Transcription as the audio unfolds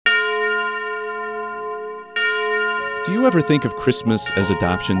Do you ever think of Christmas as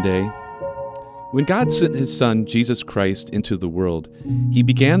Adoption Day? When God sent His Son, Jesus Christ, into the world, He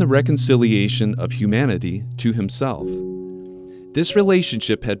began the reconciliation of humanity to Himself. This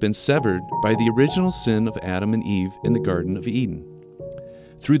relationship had been severed by the original sin of Adam and Eve in the Garden of Eden.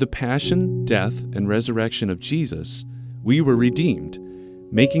 Through the passion, death, and resurrection of Jesus, we were redeemed,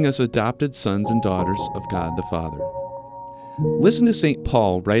 making us adopted sons and daughters of God the Father. Listen to St.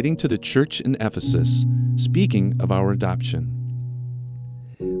 Paul writing to the church in Ephesus, speaking of our adoption.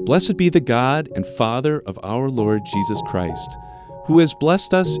 Blessed be the God and Father of our Lord Jesus Christ, who has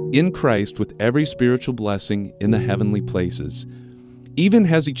blessed us in Christ with every spiritual blessing in the heavenly places, even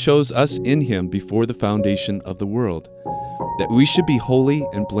as He chose us in Him before the foundation of the world, that we should be holy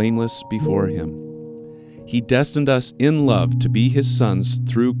and blameless before Him. He destined us in love to be His sons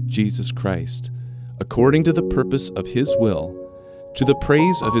through Jesus Christ, according to the purpose of His will, to the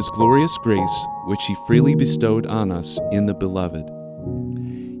praise of His glorious grace, which He freely bestowed on us in the Beloved.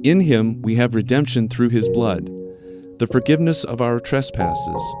 In Him we have redemption through His blood, the forgiveness of our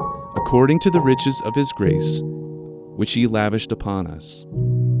trespasses, according to the riches of His grace, which He lavished upon us.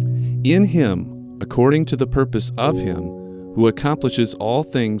 In Him, according to the purpose of Him, who accomplishes all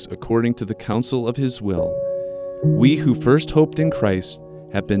things according to the counsel of His will, we who first hoped in Christ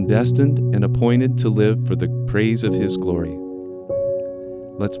have been destined and appointed to live for the praise of His glory.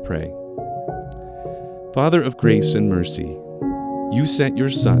 Let's pray. Father of grace and mercy, You sent Your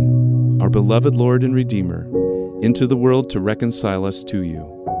Son, our beloved Lord and Redeemer, into the world to reconcile us to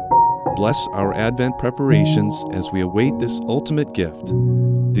You. Bless our Advent preparations as we await this ultimate gift,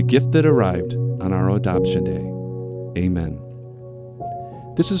 the gift that arrived on our Adoption Day. Amen.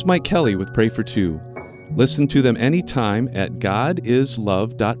 This is Mike Kelly with Pray for Two. Listen to them anytime at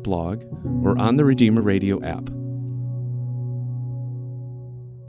godislove.blog or on the Redeemer Radio app.